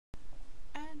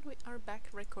are back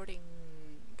recording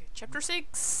chapter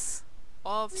 6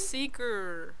 of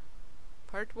Seeker,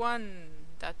 part 1,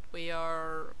 that we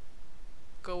are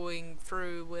going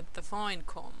through with the fine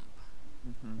comb.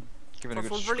 Giving For a good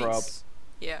full scrub. release.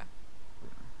 Yeah.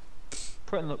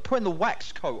 Putting the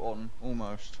wax coat on,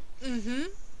 almost.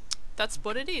 That's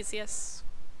what it is, yes.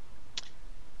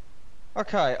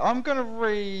 Okay, I'm gonna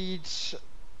read...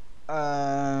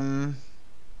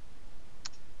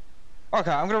 Okay,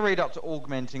 I'm gonna read up to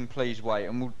augmenting please wait,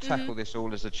 and we'll tackle this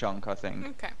all as a chunk, I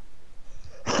think.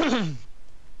 Okay.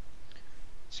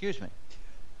 Excuse me.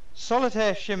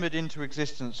 Solitaire shimmered into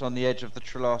existence on the edge of the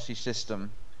Trelasi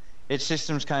system. Its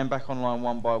systems came back online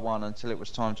one by one until it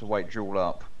was time to wake Jewel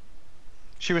up.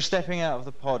 She was stepping out of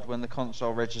the pod when the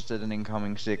console registered an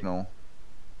incoming signal.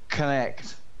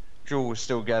 Connect. Jewel was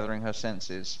still gathering her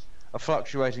senses. A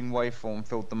fluctuating waveform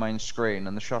filled the main screen,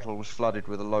 and the shuttle was flooded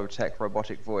with a low-tech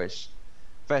robotic voice.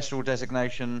 Vessel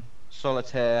designation,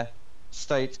 Solitaire,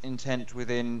 state intent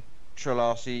within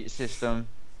Trelasi system.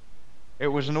 It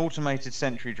was an automated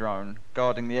sentry drone,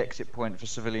 guarding the exit point for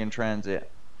civilian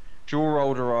transit. Jewel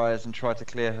rolled her eyes and tried to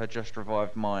clear her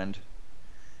just-revived mind.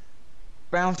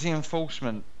 Bounty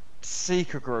enforcement,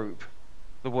 Seeker group.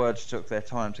 The words took their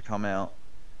time to come out.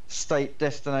 State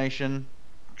destination,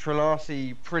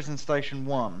 Trelasi Prison Station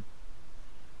 1.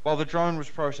 While the drone was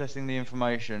processing the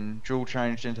information, Jewel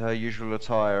changed into her usual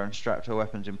attire and strapped her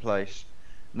weapons in place.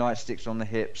 Nightsticks on the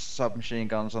hips, submachine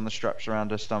guns on the straps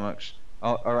around her stomach.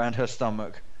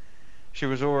 She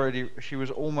was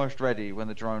almost ready when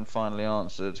the drone finally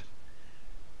answered.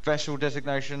 Vessel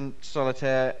designation,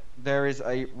 Solitaire. There is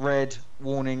a red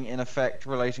warning in effect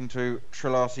relating to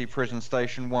Trelasi Prison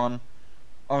Station 1.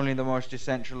 Only the most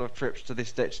essential of trips to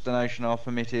this destination are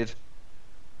permitted.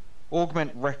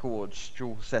 Augment records.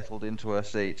 Jewel settled into her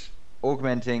seat.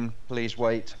 Augmenting, please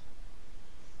wait.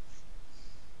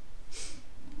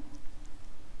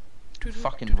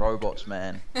 Fucking robots,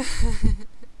 man.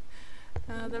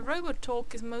 The robot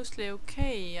talk is mostly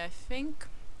okay, I think.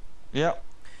 Yep.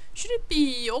 Should it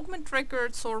be augment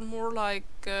records or more like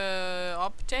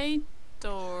update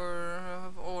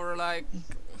or like...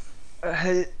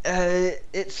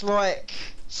 It's like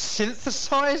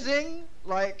synthesizing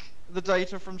like the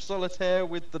data from Solitaire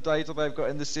with the data they've got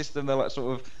in the system. They're like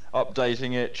sort of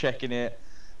updating it, checking it.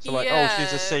 So like, oh,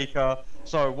 she's a Seeker.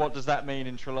 So what does that mean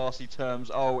in Trelasi terms?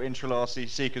 Oh, in Trelasi,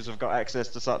 Seekers have got access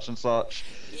to such and such.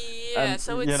 Yeah, and,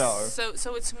 so it's you know,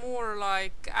 so it's more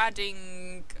like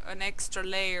adding an extra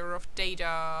layer of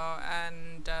data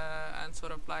and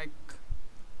sort of like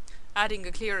adding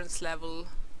a clearance level.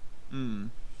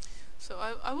 So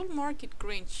I will mark it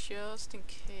green just in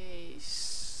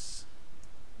case.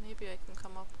 Maybe I can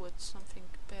come up with something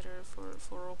better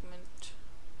for augment.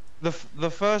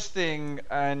 The first thing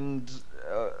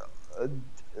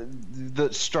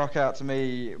that struck out to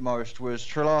me most was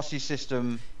Trelasi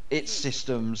system, its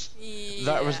systems.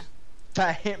 Yeah.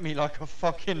 That hit me like a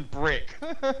fucking brick.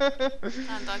 And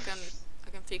I can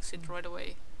fix it right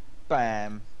away.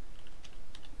 Bam.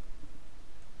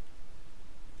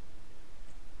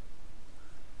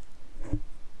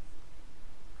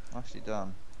 Nicely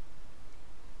done.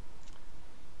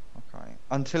 Okay.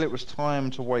 Until it was time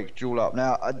to wake Jewel up.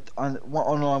 Now,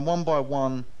 online one by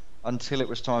one, until it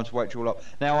was time to wake Jewel up.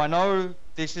 Now, I know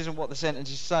this isn't what the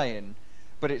sentence is saying,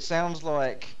 but it sounds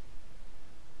like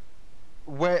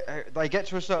where they get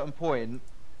to a certain point,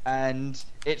 and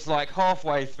it's like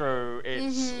halfway through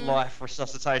its life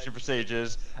resuscitation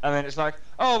procedures, and then it's like,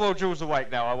 oh, well, Jewel's awake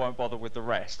now, I won't bother with the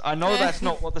rest. I know that's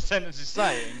not what the sentence is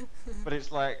saying, but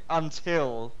it's like,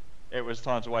 until it was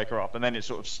time to wake her up, and then it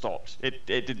sort of stopped. It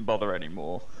didn't bother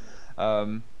anymore.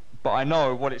 But I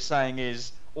know what it's saying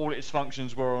is all its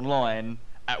functions were online,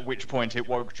 at which point it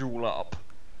woke Jewel up.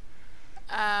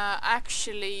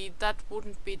 Actually, that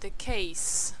wouldn't be the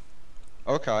case.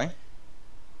 Okay.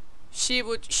 She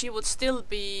would still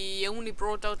be only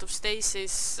brought out of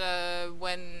stasis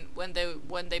when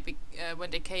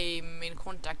they came in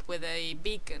contact with a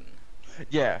beacon.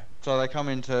 Yeah, so they come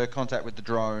into contact with the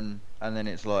drone, and then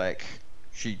it's like,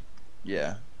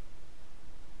 yeah.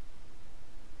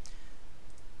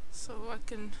 So I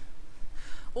can...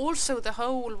 Also, the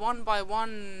whole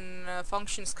one-by-one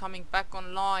functions coming back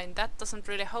online, that doesn't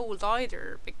really hold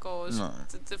either, because No.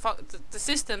 the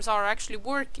systems are actually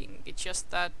working. It's just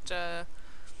that...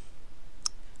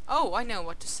 oh, I know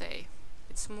what to say.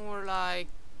 It's more like...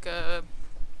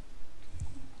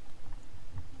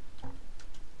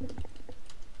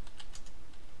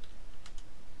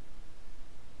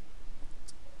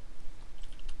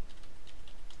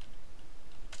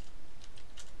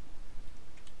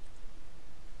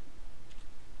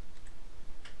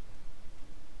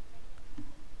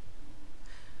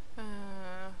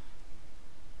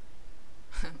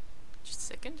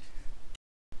 second.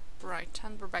 Right,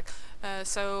 and we're back.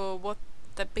 So what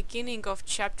the beginning of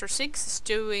chapter 6 is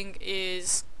doing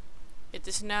is it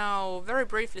is now very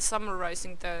briefly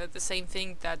summarizing the same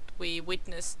thing that we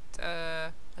witnessed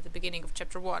at the beginning of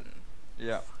chapter 1.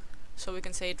 Yeah. So we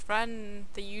can say it ran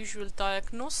the usual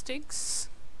diagnostics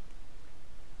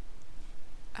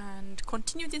and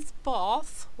continued its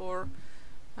path,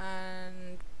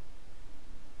 and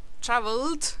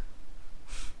traveled.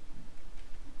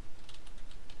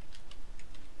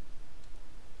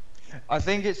 I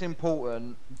think it's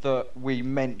important that we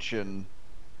mention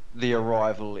the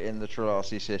arrival in the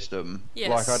Trelawney system.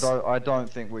 Yes. Like, I don't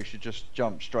think we should just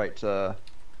jump straight to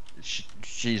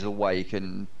she's awake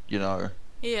and, you know.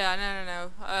 Yeah,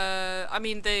 no. I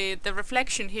mean, the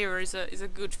reflection here is a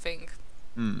good thing.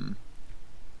 Hmm.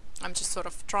 I'm just sort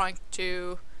of trying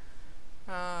to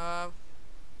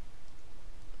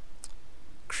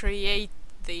create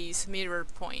these mirror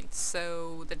points.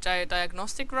 So the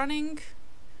diagnostic running,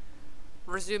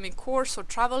 resuming course or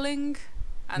traveling,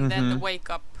 and then the wake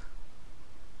up.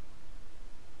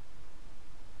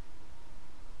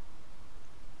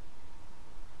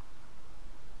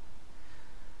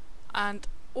 And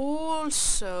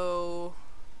also,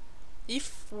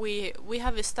 if we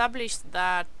have established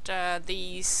that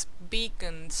these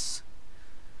beacons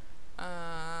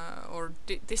or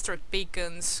district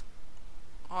beacons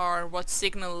are what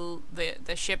signal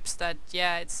the ships that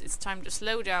it's time to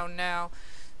slow down now.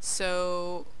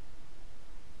 So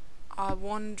I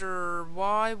wonder,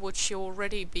 why would she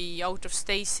already be out of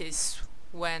stasis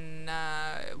when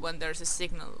there's a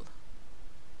signal?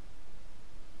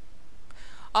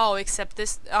 Oh, except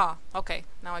this. Okay,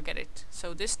 now I get it.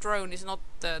 So this drone is not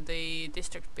the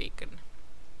district beacon.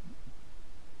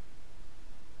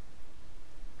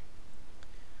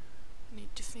 I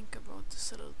need to think about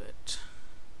this a little bit.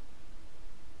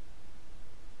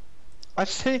 I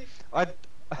see. I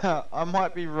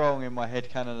might be wrong in my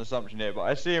headcanon assumption here, but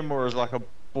I see him more as like a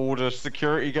border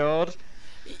security guard.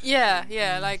 Yeah,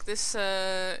 like this.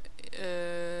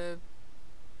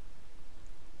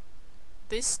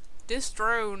 This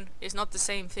drone is not the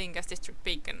same thing as district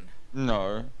beacon.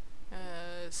 No.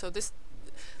 So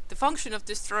the function of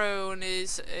this drone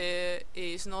is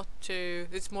not to.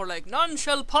 It's more like none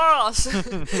shall pass.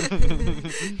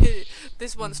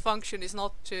 This one's function is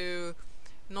not to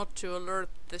alert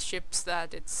the ships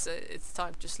that it's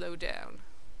time to slow down.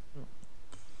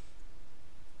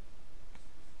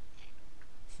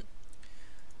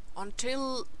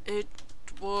 Until it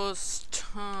was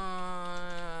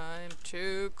time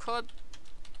to cut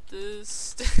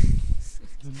this.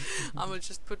 I will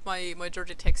just put my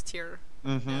dirty text here.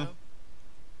 Yeah.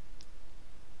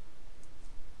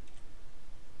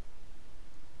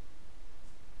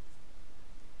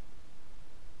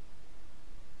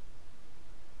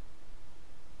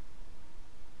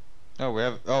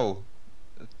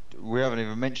 We haven't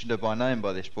even mentioned her by name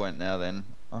by this point now then.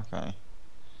 Okay.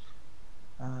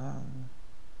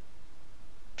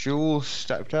 Jules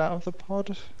stepped out of the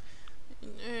pod?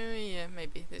 Yeah,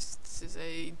 maybe this is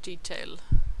a detail.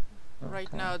 Okay.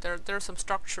 Right now there are some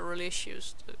structural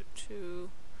issues to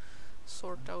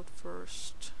sort out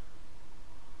first.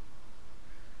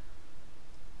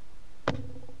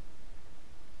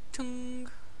 Tung.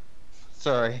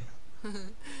 Sorry.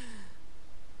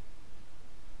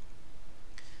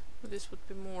 This would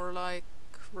be more like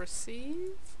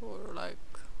receive or like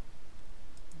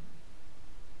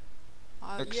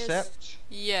accept? Yes.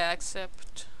 Yeah,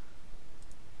 accept.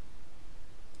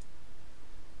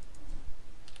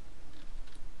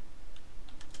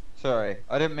 Sorry,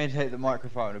 I didn't mean to hit the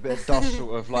microphone. A bit of dust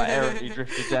sort of like errantly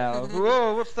drifted down.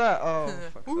 Whoa, what's that? Oh,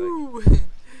 fuck's sake.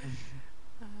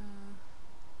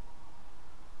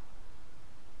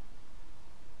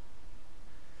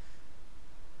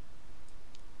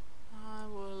 I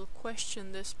will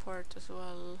question this part as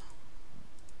well.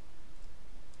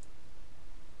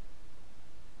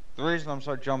 The reason I'm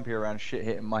so jumpy around shit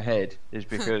hitting my head is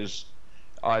because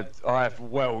I've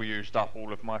well used up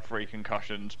all of my free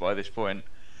concussions by this point.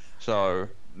 So,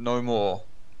 no more.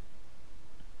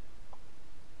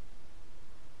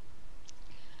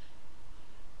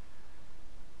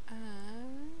 And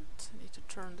I need to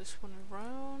turn this one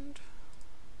around.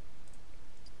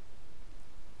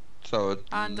 So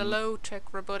and the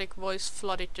low-tech robotic voice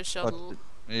flooded the shuttle.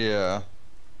 Yeah.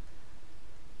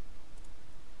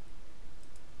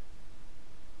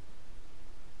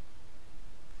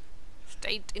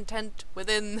 State intent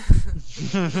within.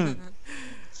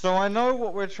 So I know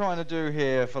what we're trying to do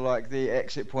here for like the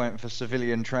exit point for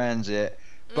civilian transit,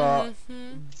 but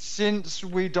since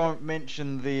we don't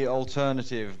mention the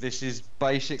alternative, this is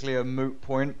basically a moot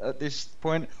point at this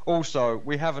point. Also,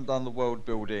 we haven't done the world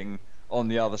building on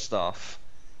the other stuff.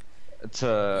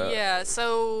 Yeah,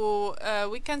 so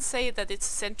we can say that it's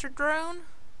a center drone.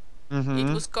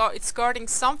 Mm-hmm. It's guarding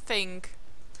something,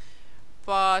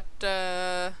 but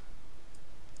let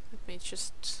me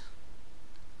just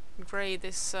gray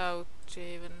this out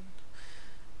even.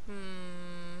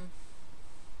 And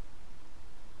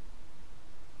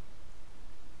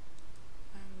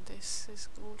this is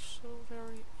also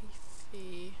very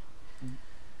iffy.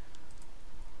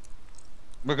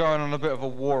 We're going on a bit of a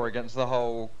war against the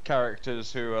whole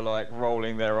characters who are like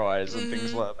rolling their eyes and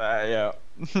things like that, yeah.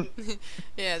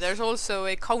 Yeah, there's also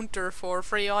a counter for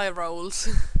free eye rolls.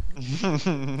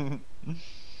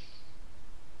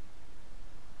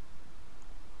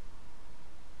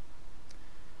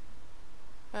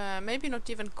 Maybe not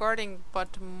even guarding,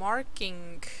 but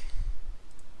marking.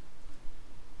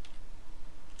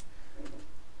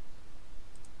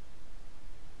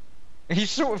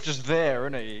 He's sort of just there,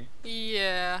 isn't he?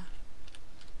 Yeah.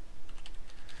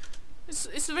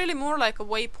 It's really more like a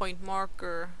waypoint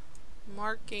marker.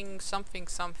 Marking something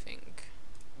something.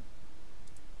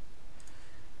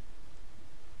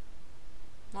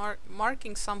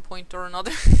 Marking some point or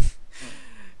another.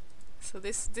 So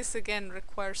this again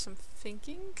requires some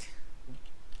thinking.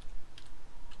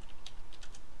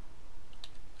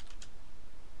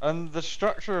 And the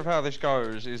structure of how this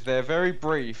goes is they're very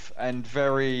brief and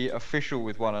very official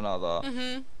with one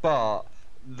another, but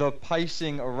the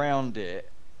pacing around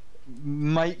it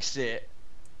makes it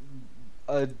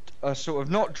a sort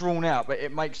of not drawn out, but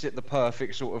it makes it the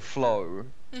perfect sort of flow.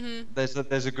 There's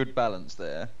a good balance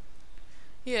there.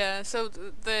 Yeah, so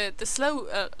the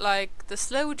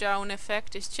slowdown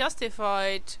effect is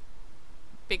justified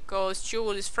because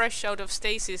Jewel is fresh out of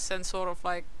stasis and sort of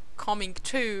like coming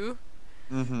to.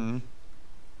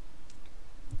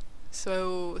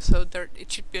 So there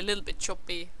it should be a little bit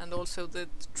choppy, and also the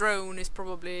drone is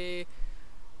probably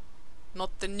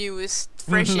not the newest,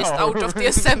 freshest out of the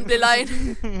assembly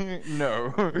line.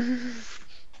 No.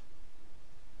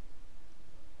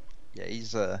 Yeah,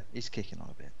 he's kicking on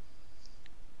a bit.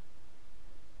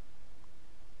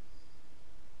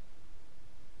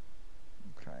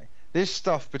 Okay. This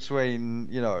stuff between,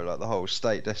 you know, like the whole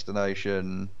state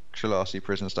destination, Shalasi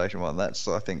prison station one, that's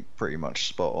I think pretty much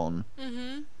spot on.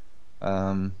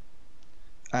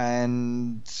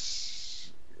 And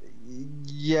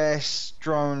yes,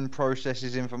 drone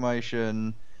processes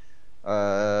information.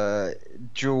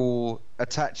 Jewel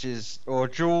attaches, or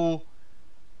Jewel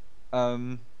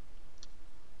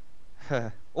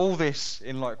all this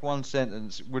in like one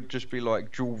sentence would just be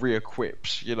like Jewel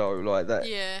re-equips, you know, like that.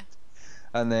 Yeah.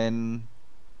 And then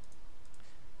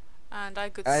and I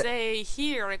could say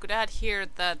here, I could add here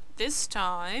that this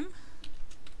time.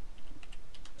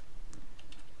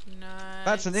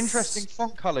 That's an interesting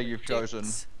font color you've chosen.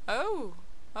 Oh,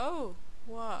 wow.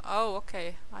 Oh,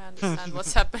 okay. I understand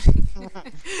what's happening.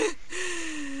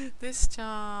 This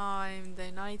time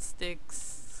the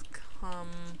nightsticks come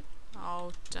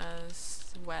out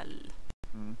as well.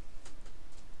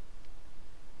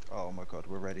 Oh my god,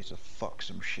 we're ready to fuck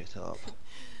some shit up.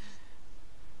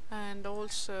 And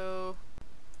also,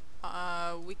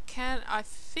 we can. I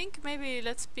think maybe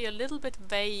let's be a little bit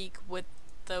vague with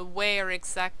the where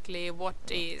exactly what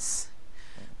is,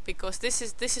 because this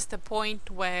is the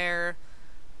point where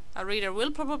a reader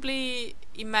will probably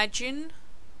imagine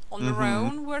on their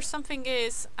own where something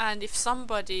is, and if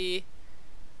somebody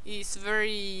is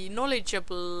very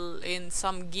knowledgeable in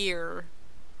some gear.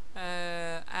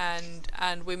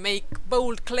 And we make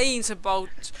bold claims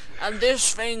about, and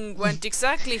this thing went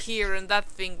exactly here and that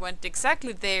thing went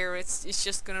exactly there, it's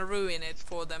just gonna ruin it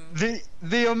for them.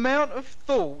 The amount of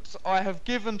thought I have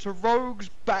given to Rogue's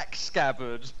back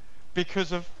scabbard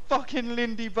because of fucking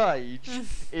Lindy Page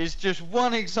is just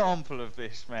one example of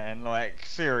this, man, like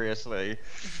seriously.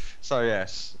 So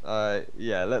yes,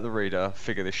 yeah, let the reader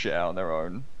figure this shit out on their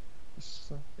own.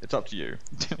 It's up to you.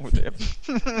 Deal with it.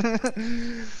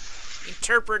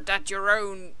 Interpret at your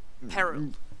own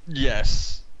peril.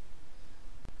 Yes.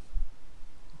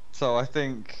 So I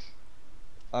think,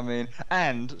 I mean,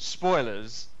 and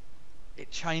spoilers,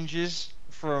 it changes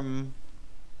from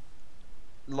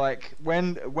like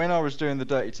when I was doing the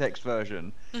dirty text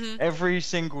version, every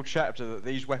single chapter that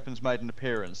these weapons made an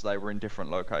appearance, they were in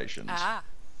different locations.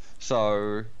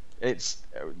 So it's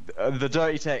the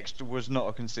dirty text was not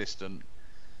a consistent,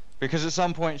 because at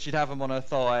some point she'd have them on her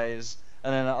thighs,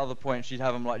 and then at other points she'd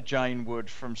have them like Jane would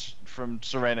from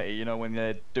Serenity, you know, when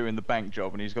they're doing the bank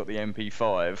job and he's got the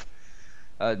MP5,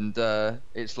 and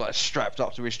it's like strapped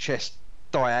up to his chest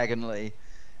diagonally.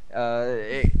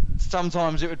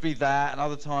 Sometimes it would be that, and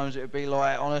other times it would be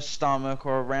like on her stomach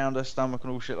or around her stomach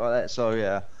and all shit like that. So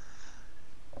yeah,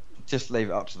 just leave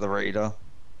it up to the reader.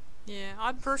 Yeah,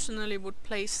 I personally would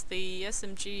place the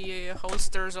SMG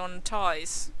holsters on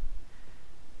ties.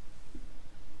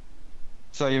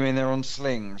 So you mean they're on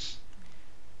slings?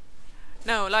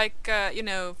 No, like,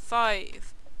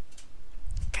 five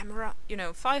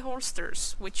five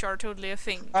holsters, which are totally a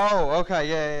thing. Oh, okay,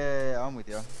 yeah, I'm with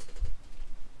you.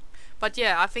 But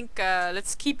yeah, I think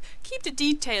let's keep the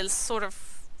details sort of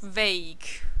vague.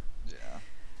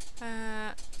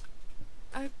 Yeah.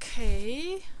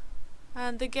 Okay.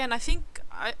 And again, I think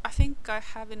I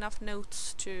have enough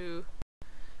notes to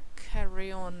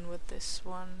carry on with this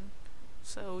one.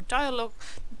 So dialogue,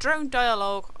 drone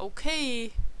dialogue,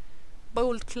 okay.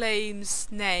 Bold claims,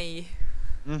 nay.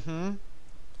 Mm-hmm.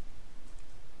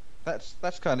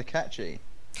 That's kind of catchy.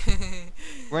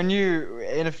 When you,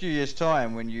 in a few years'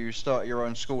 time, when you start your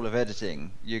own school of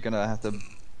editing, you're gonna have to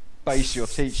base your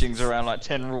teachings around like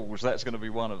 10 rules. That's gonna be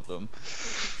one of them.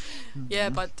 Yeah,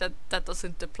 but that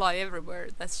doesn't apply everywhere.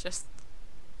 That's just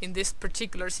in this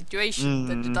particular situation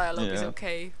that the dialogue is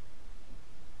okay.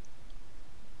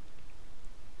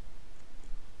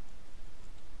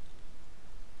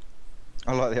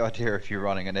 I like the idea of you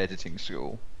running an editing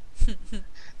school.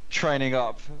 Training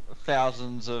up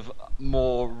thousands of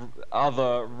more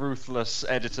other ruthless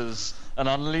editors and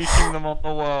unleashing them on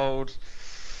the world.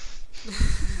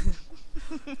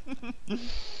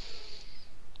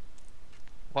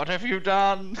 What have you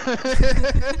done?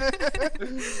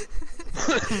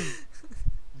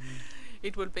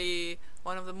 It will be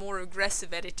one of the more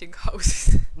aggressive editing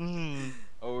houses.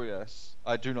 Oh yes,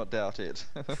 I do not doubt it.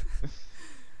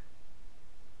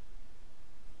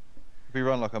 We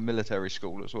run like a military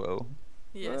school as well.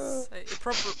 Yes, a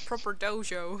proper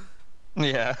dojo.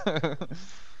 Yeah.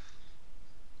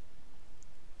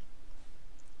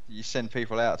 You send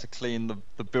people out to clean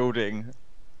the building,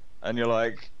 and you're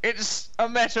like, it's a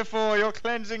metaphor, you're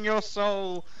cleansing your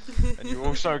soul. And you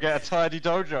also get a tidy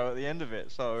dojo at the end of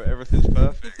it, so everything's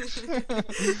perfect.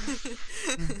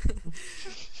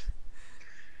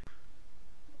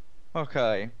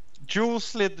 Okay. Jules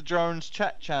slid the drone's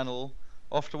chat channel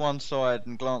off to one side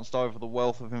and glanced over the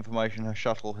wealth of information her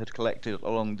shuttle had collected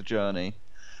along the journey.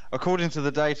 According to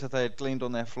the data they had gleaned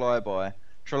on their flyby,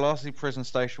 Trelawney Prison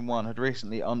Station 1 had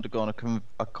recently undergone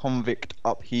a convict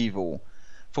upheaval,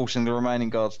 forcing the remaining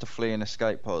guards to flee in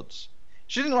escape pods.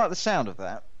 She didn't like the sound of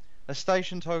that. A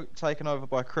station taken over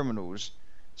by criminals,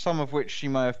 some of which she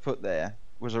may have put there,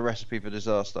 was a recipe for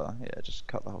disaster. Yeah, just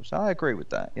cut the whole... I agree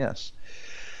with that, yes.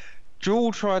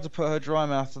 Jewel tried to put her dry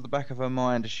mouth to the back of her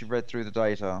mind as she read through the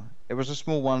data. It was a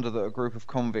small wonder that a group of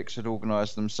convicts had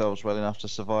organised themselves well enough to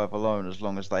survive alone as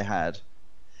long as they had.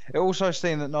 It also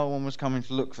seemed that no one was coming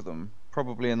to look for them,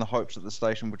 probably in the hopes that the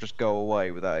station would just go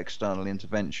away without external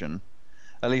intervention.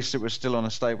 At least it was still on a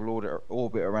stable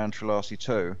orbit around Trelawney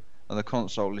 2, and the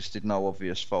console listed no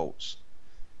obvious faults.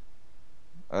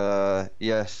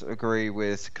 Yes, agree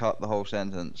with cut the whole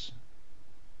sentence.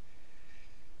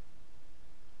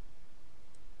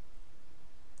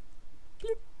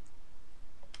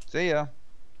 See ya.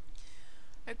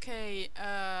 Okay,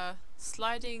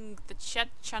 sliding the chat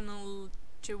channel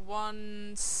to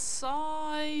one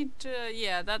side.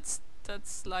 Yeah, that's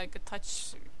like a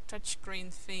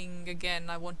touchscreen thing. Again,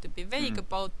 I want to be vague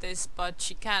about this, but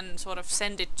she can sort of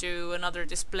send it to another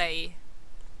display.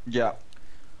 Yeah.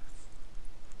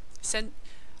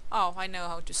 Oh, I know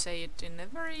how to say it in a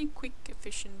very quick,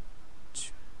 efficient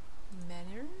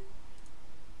manner.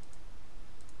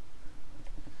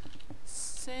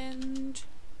 Send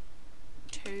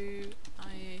to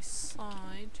a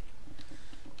side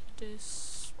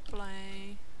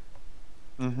display.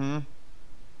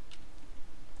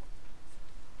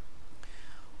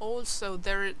 Also,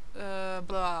 there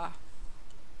blah.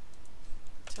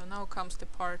 So now comes the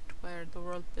part where the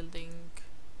world building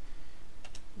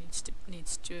needs to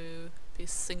be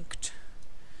synced.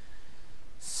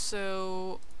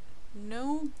 So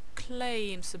no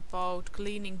claims about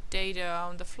cleaning data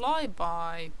on the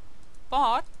flyby,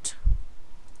 but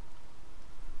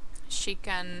she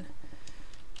can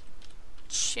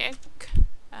check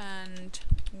and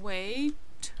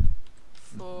wait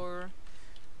for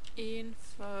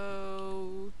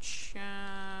info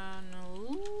channels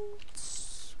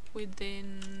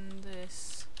within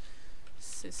this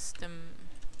system.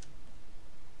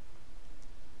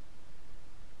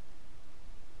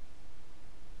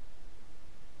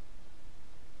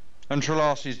 And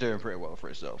Trelawney's doing pretty well for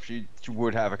herself. She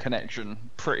would have a connection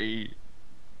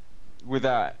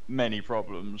without many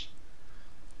problems.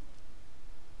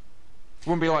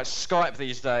 Wouldn't be like Skype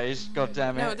these days. God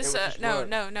damn it! No, this It would just no, work.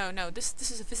 no. This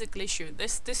is a physical issue.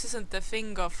 This isn't the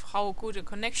thing of how good a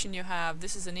connection you have.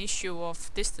 This is an issue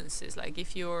of distances. Like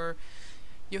if you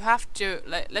have to,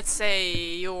 let's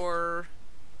say you're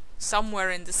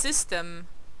somewhere in the system,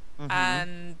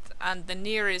 and the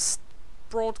nearest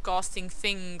broadcasting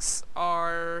things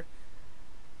are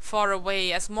far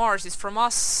away as Mars is from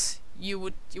us. You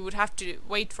would have to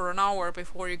wait for an hour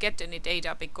before you get any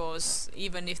data, because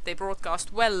even if they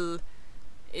broadcast well,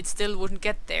 it still wouldn't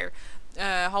get there.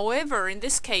 However, in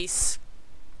this case,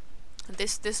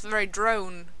 this very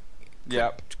drone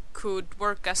could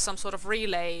work as some sort of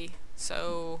relay.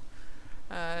 So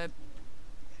I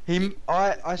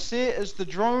see it as the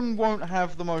drone won't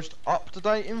have the most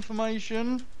up-to-date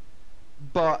information,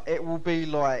 but it will be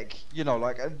like, you know,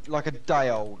 like a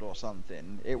day old or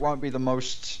something. It won't be the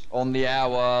most on the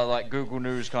hour, like Google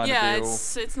News kind of deal. Yeah,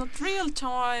 it's not real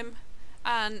time,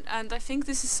 and I think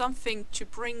this is something to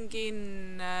bring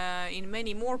in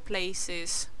many more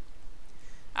places.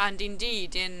 And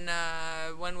indeed, in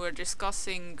when we're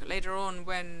discussing later on,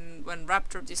 when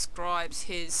Raptor describes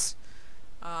his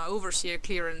overseer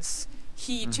clearance,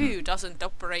 he too doesn't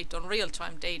operate on real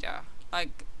time data.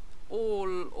 Like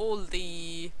all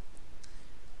the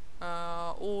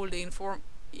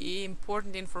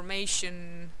important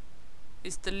information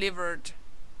is delivered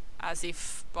as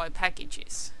if by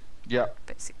packages. Yeah.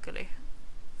 Basically.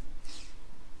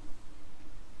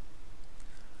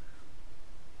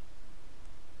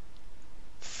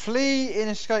 Flee in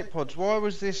escape pods. Why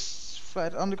was this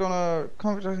flat undergone a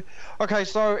conflict? Okay,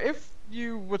 so if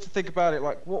you were to think about it,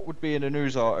 like what would be in a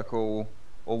news article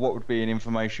or what would be in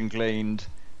information gleaned,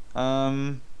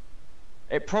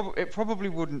 it probably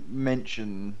wouldn't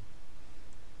mention.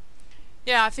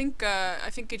 Yeah, I think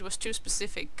it was too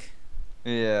specific.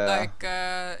 Yeah. Like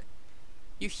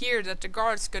you hear that the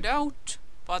guards got out,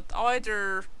 but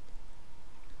either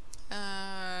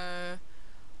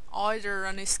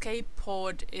an escape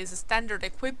pod is a standard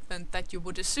equipment that you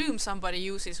would assume somebody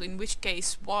uses, in which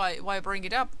case why bring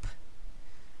it up?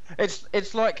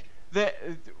 It's like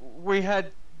we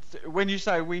had, when you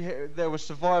say there were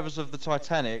survivors of the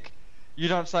Titanic, you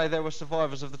don't say there were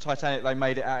survivors of the Titanic, they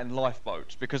made it out in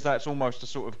lifeboats, because that's almost a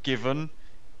sort of given.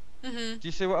 Do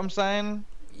you see what I'm saying?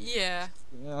 Yeah.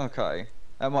 Okay.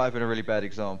 That might have been a really bad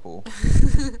example.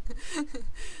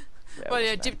 Well,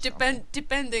 yeah,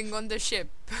 depending on the ship.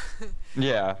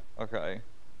 Yeah, okay.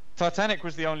 Titanic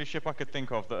was the only ship I could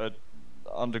think of that had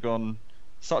undergone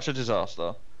such a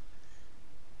disaster.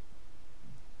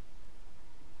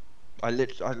 I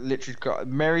literally got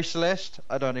Mary Celeste.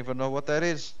 I don't even know what that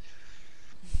is.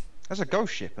 That's a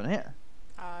ghost ship, isn't it?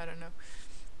 I don't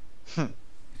know.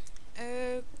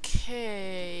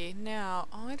 Okay, now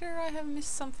either I have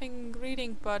missed something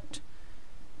reading, but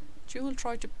Jewel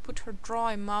tried to put her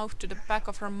dry mouth to the back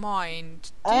of her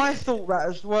mind. I thought that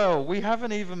as well. We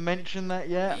haven't even mentioned that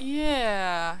yet.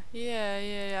 Yeah.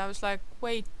 I was like,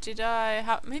 wait, did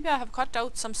maybe I have cut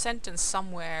out some sentence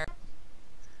somewhere.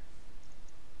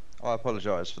 I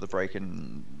apologise for the break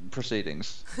in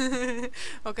proceedings.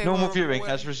 Okay. Normal viewing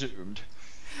has resumed.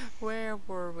 Where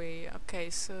were we?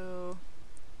 Okay, so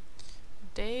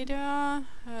data,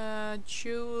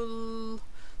 Jewel.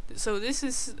 So this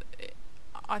is,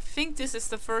 I think this is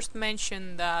the first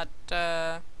mention that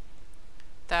that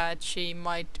she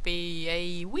might be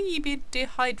a wee bit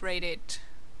dehydrated.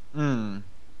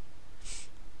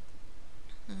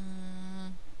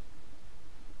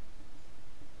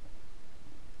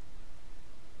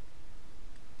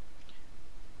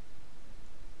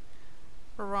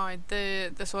 Right,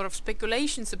 the sort of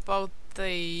speculations about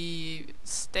the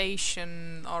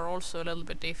station are also a little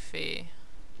bit iffy.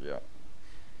 Yeah.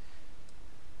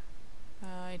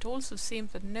 It also seemed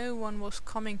that no one was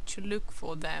coming to look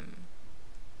for them.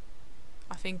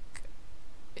 I think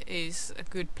is a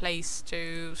good place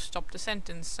to stop the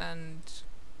sentence and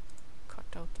cut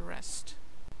out the rest.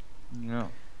 Yeah.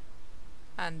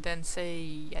 And then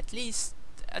say at least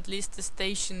the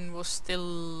station was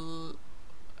still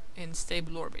in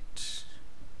stable orbit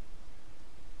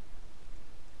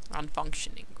and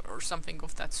functioning or something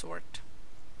of that sort.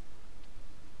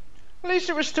 At least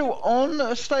it was still on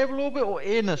a stable orbit or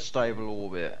in a stable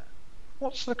orbit.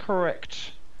 What's the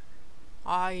correct?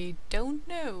 I don't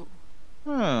know.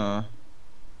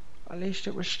 At least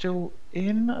it was still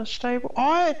in a stable.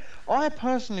 I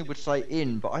personally would say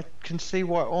in, but I can see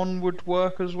why on would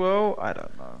work as well. I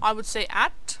don't know. I would say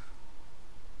at.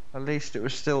 At least it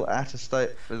was still at a state.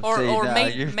 Or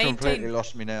You've completely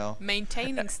lost me now.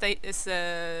 Maintaining state is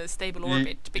a stable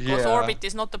orbit, because orbit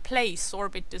is not a place.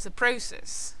 Orbit is a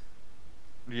process.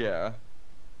 Yeah.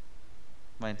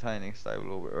 Maintaining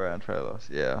stable orbit around Trelos,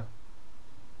 yeah.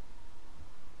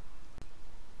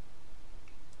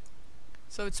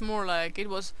 So it's more like it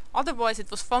was, otherwise it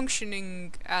was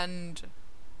functioning and,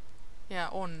 yeah,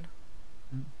 on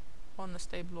a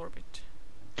stable orbit.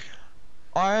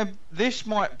 This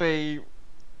might be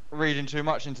reading too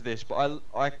much into this, but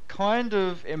I kind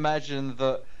of imagine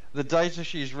that the data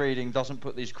she's reading doesn't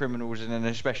put these criminals in an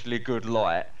especially good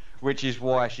light, which is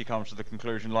why she comes to the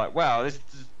conclusion like, wow, this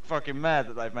is fucking mad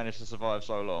that they've managed to survive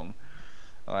so long.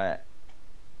 Alright.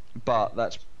 But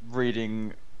that's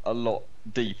reading a lot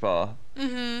deeper.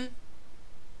 Mm-hmm.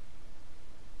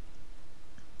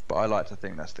 But I like to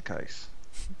think that's the case.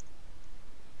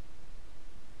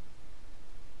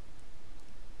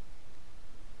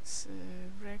 So,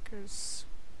 records.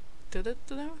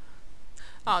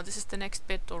 Oh, this is the next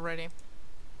bit already.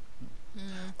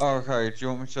 Okay, do you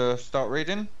want me to start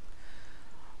reading?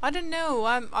 I don't know.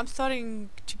 I'm starting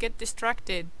to get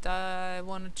distracted. I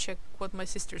want to check what my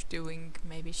sister's doing.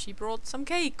 Maybe she brought some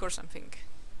cake or something.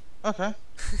 Okay.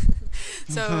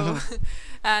 So,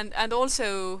 and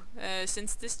also,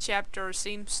 since this chapter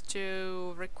seems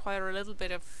to require a little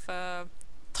bit of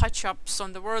touch-ups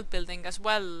on the world building as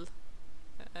well,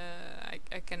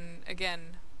 I can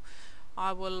again.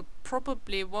 I will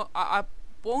probably I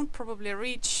won't probably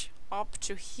reach up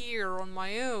to here on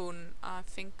my own. I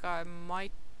think I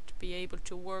might be able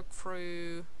to work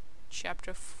through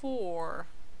chapter 4,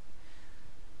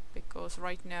 because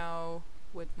right now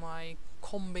with my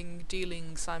combing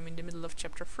dealings I'm in the middle of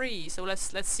chapter 3, so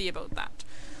let's see about that.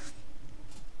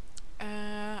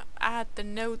 Add the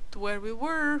note where we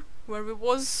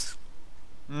was.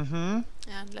 Mm-hmm.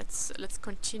 And let's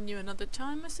continue another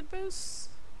time, I suppose.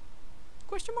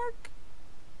 Question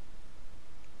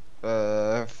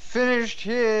mark? Finished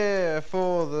here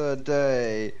for the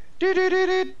day.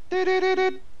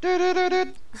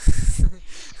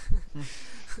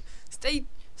 State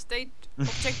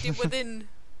objective within,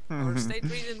 or state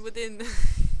reason within.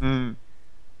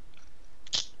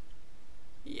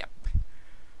 Yep.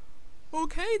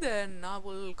 Okay then, I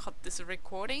will cut this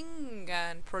recording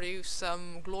and produce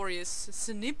some glorious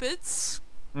snippets.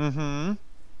 Mm-hmm.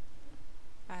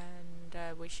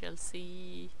 And we shall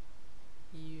see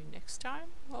you next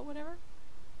time, or whatever.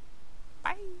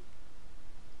 Bye!